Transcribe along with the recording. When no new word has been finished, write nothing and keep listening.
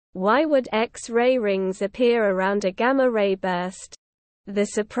Why would X-ray rings appear around a gamma-ray burst? The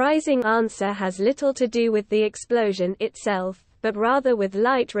surprising answer has little to do with the explosion itself, but rather with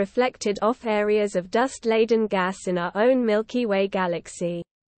light reflected off areas of dust-laden gas in our own Milky Way galaxy.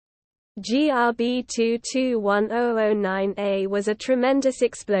 GRB 221009A was a tremendous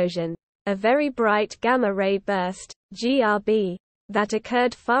explosion, a very bright gamma-ray burst, GRB, that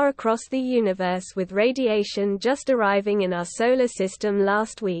occurred far across the universe with radiation just arriving in our solar system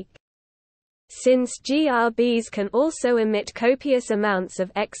last week. Since GRBs can also emit copious amounts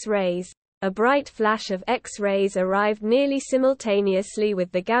of X-rays, a bright flash of X-rays arrived nearly simultaneously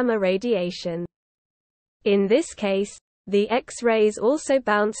with the gamma radiation. In this case, the X-rays also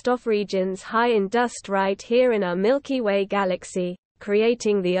bounced off regions high in dust right here in our Milky Way galaxy,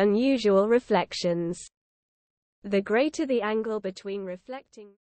 creating the unusual reflections. The greater the angle between reflecting